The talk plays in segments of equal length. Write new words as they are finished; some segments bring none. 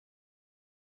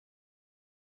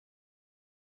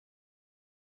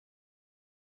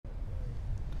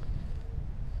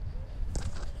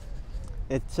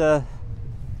It's a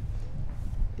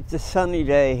sunny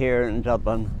day here in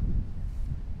Dublin.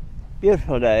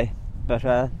 Beautiful day, but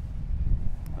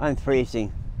I'm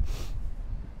freezing.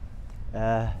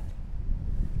 Partly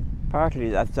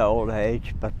that's old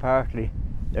age, but partly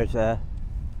there's a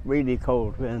really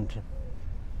cold wind.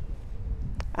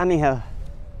 Anyhow,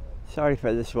 sorry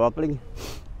for this wobbling.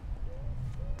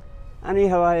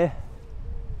 Anyhow, I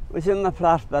was in my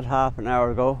flat about half an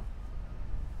hour ago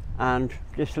and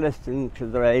just listening to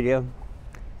the radio,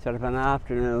 sort of an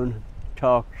afternoon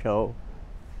talk show,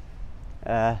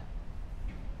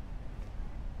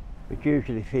 which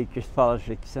usually features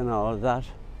politics and all of that.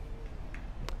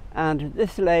 And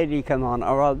this lady came on,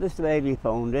 or well, this lady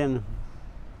phoned in,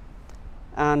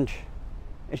 and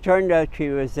it turned out she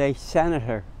was a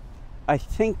senator. I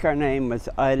think her name was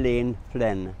Eileen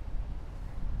Flynn.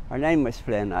 Her name was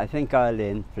Flynn, I think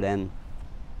Eileen Flynn.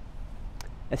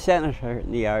 A senator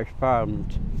in the Irish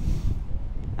Parliament.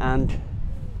 And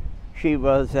she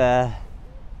was an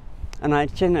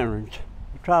itinerant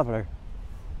traveller,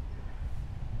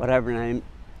 whatever name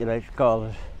you like to call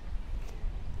it.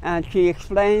 And she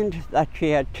explained that she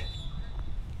had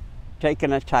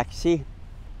taken a taxi,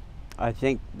 I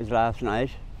think it was last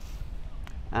night,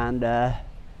 and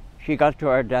she got to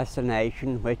her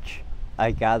destination, which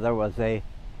I gather was a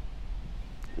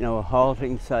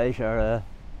halting site or a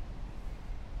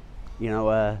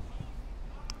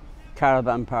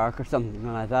caravan park or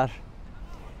something like that.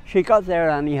 She got there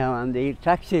anyhow, and the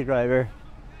taxi driver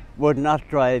would not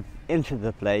drive into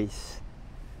the place.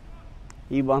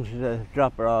 He wanted to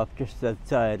drop her off just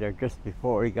outside or just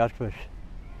before he got to it.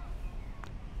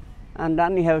 And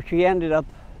anyhow, she ended up,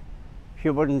 she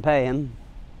wouldn't pay him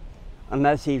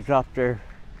unless he dropped her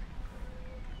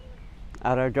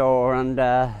at her door, and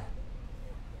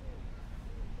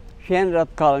she ended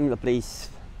up calling the police.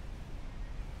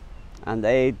 And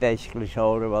they basically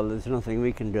told her, well, there's nothing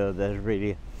we can do about it,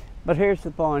 really. But here's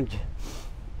the point.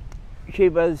 She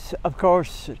was, of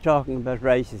course, talking about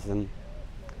racism.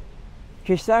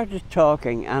 She started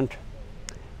talking, and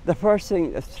the first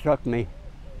thing that struck me,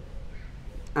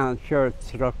 and I'm sure it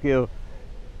struck you,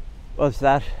 was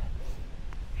that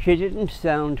she didn't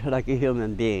sound like a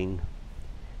human being.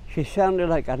 She sounded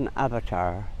like an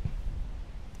avatar.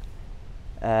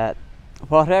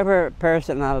 Whatever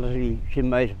personality she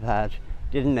might have had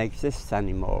didn't exist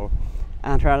anymore,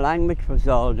 and her language was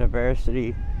all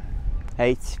diversity,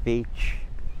 hate speech,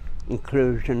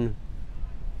 inclusion.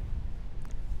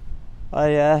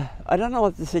 I don't know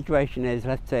what the situation is,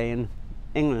 let's say, in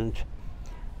England,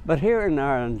 but here in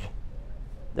Ireland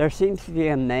there seems to be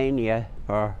a mania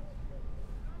for,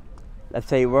 let's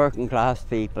say, working class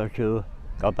people to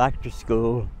go back to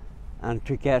school and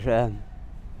to get a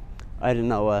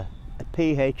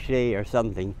PhD or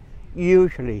something,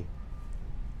 usually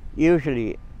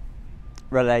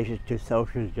related to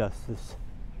social justice.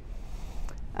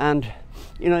 And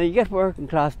you get working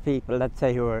class people, let's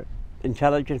say, who are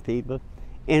intelligent people,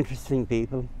 interesting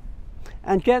people,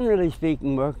 and generally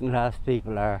speaking, working class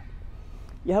people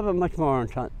you have a much more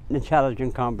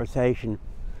intelligent conversation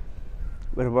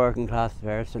with a working class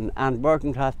person. And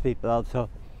working class people also,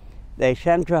 they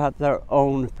tend to have their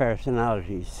own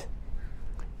personalities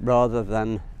rather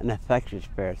than an affected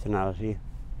personality.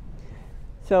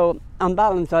 So on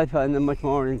balance, I find them much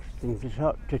more interesting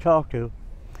to talk to.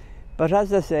 But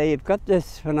as I say, you've got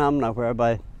this phenomena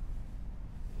whereby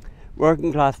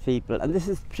working class people, and this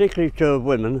is particularly true of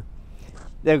women,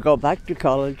 they'll go back to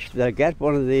college, they'll get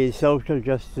one of these social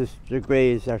justice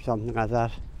degrees or something like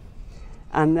that,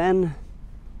 and then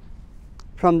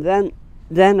from then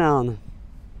on,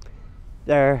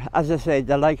 they're, as I say,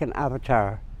 they're like an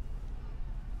avatar.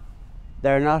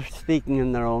 They're not speaking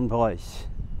in their own voice.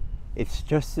 It's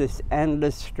just this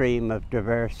endless stream of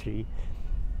diversity,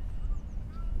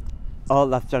 all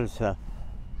that sort of stuff.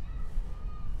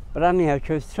 But anyhow,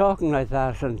 she was talking like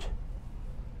that, and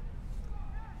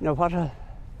what's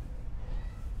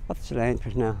the name for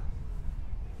it now?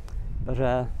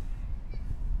 But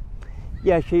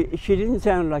yeah, she didn't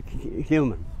sound like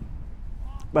human.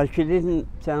 Well, she didn't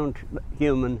sound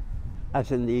human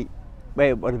as in the way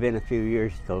it would have been a few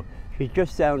years ago. She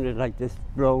just sounded like this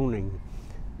droning,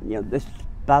 this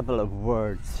babble of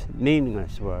words,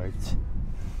 meaningless words.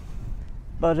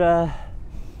 But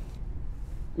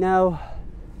now,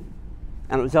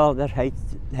 and it was all that hate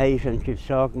and she was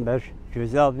talking about. She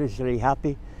was obviously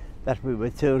happy that we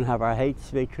would soon have our hate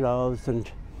speech laws.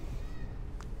 And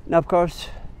now, of course,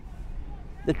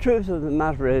 the truth of the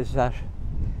matter is that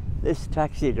this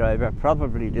taxi driver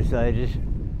probably decided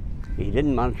he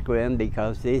didn't want to go in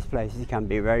because these places can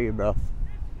be very rough.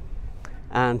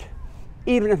 And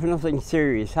even if nothing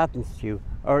serious happens to you,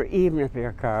 or even if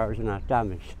your cars are not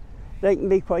damaged. They can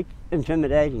be quite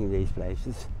intimidating, these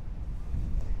places.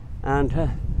 And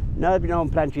now I've known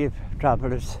plenty of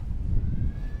travellers.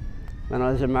 When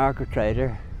I was a market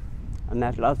trader, I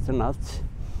met lots and lots.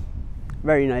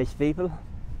 Very nice people.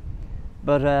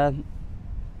 But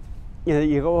you know,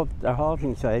 you go up the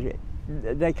halting side,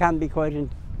 they can be quite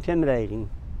intimidating.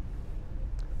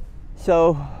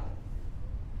 So,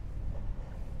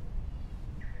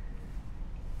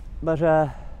 but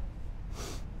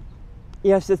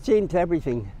yes, it seems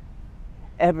everything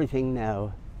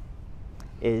now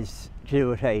is to do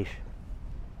with hate.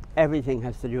 Everything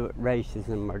has to do with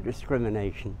racism or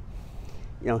discrimination.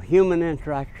 You know, human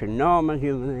interaction, normal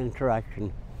human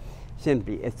interaction,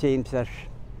 simply, it seems that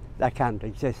can't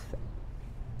exist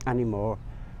anymore.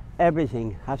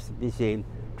 Everything has to be seen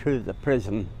through the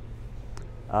prism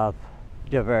of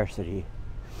diversity.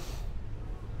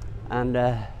 And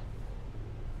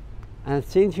it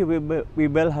seems we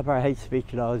will have our hate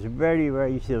speech laws very,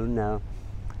 very soon now.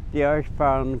 The Irish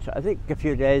Parliament, I think a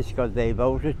few days ago, they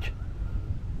voted.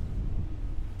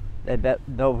 They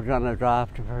voted on a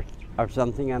draft or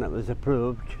something, and it was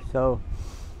approved. So,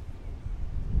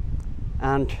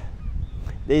 and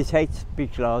these hate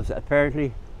speech laws,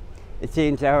 apparently, it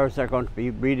seems ours are going to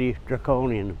be really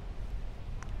draconian,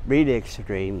 really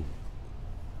extreme.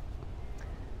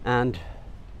 And,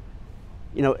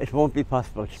 you know, it won't be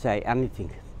possible to say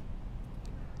anything.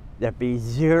 There'd be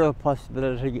zero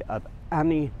possibility of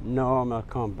any normal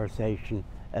conversation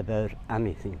about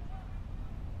anything.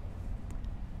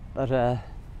 But,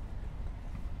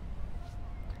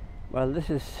 well, this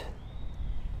is,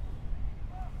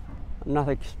 I'm not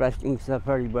expressing myself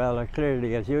very well or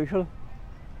clearly as usual,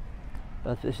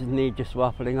 but this is me just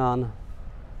waffling on.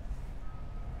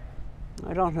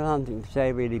 I don't have anything to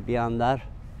say really beyond that.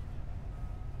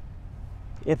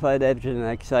 If I lived in an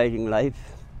exciting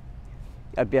life,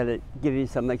 I'd be able to give you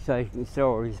some exciting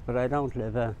stories, but I don't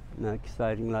live an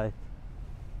exciting life.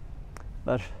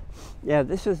 But yeah,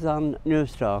 this is on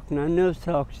News Talk. Now, News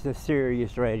Talk is a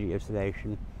serious radio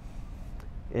station.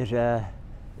 It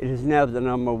is now the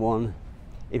 #1,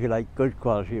 if you like, good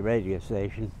quality radio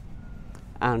station.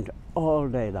 And all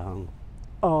day long,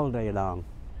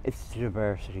 it's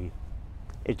diversity.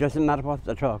 It doesn't matter what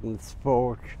they're talking,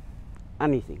 sport,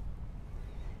 anything.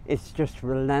 It's just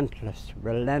relentless.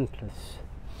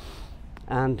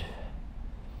 And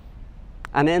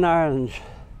in Ireland,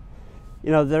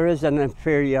 you know, there is an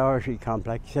inferiority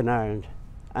complex in Ireland,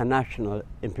 a national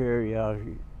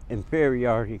inferiority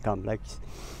complex.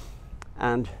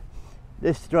 And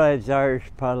this drives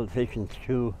Irish politicians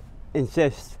to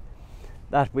insist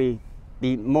that we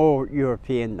be more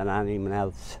European than anyone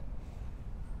else.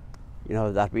 You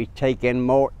know, that we take in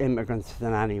more immigrants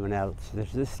than anyone else.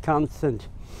 There's this constant,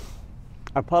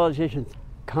 our politicians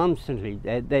constantly,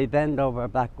 they bend over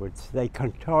backwards, they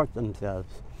contort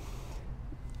themselves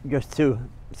just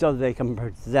so they can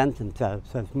present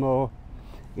themselves as more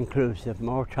inclusive,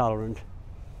 more tolerant,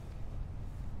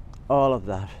 all of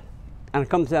that. And it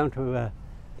comes down to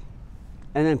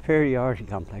an inferiority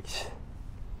complex.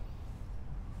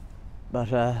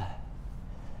 But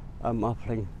I'm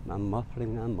waffling.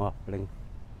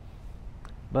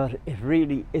 But it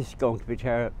really is going to be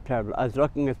terrible. I was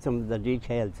looking at some of the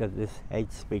details of this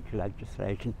hate speech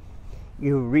legislation.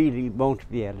 You really won't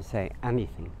be able to say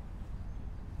anything.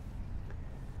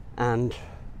 And,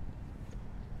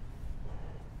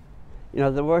 you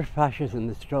know, the word fascism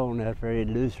is thrown around very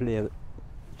loosely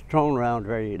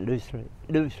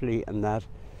and that,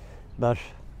 but,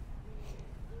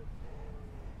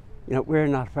 you know, we're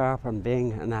not far from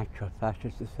being an actual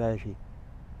fascist society.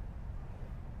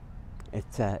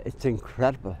 It's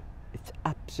incredible. It's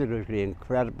absolutely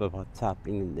incredible what's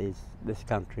happening in this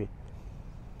country.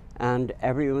 And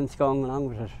everyone's going along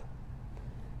with it.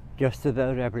 Just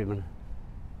about everyone.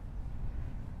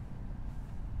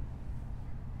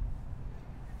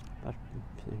 But,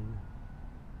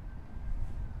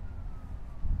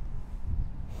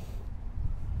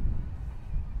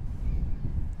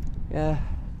 yeah.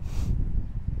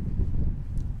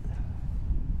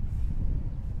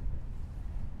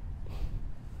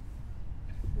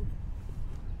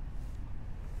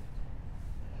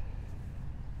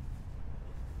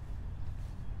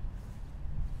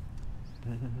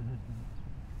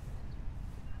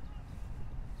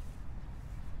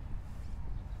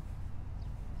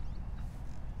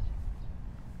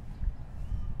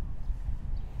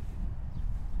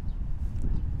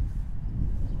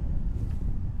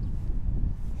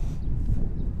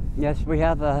 Yes, we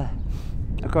have of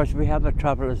course we have a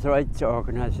travellers' rights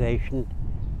organisation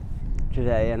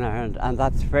today in Ireland, and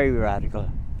that's very radical,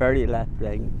 very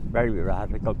left-wing, very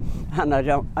radical. And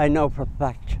I know for a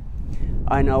fact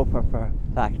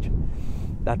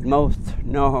that most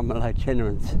normal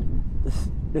itinerants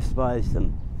despise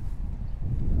them,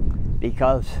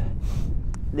 because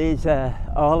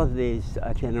all of these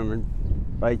itinerant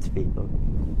rights people,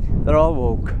 they're all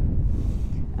woke,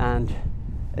 and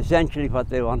essentially what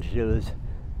they want to do is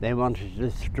they want to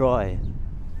destroy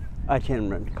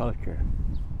itinerant culture,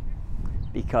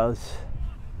 because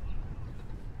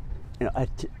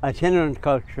itinerant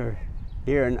culture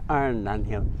here in Ireland,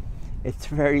 anyhow, it's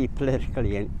very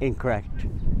politically incorrect.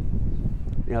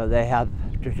 They have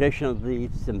traditional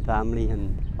beliefs and family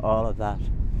and all of that.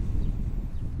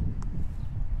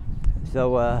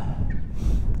 So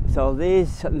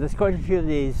there's quite a few of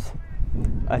these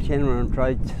itinerant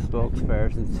rights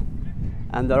spokespersons,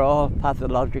 and they're all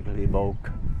pathologically woke.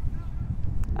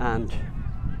 And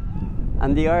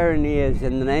the irony is,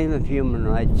 in the name of human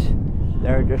rights,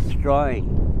 they're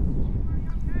destroying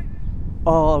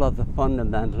all of the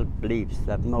fundamental beliefs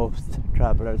that most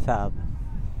travellers have.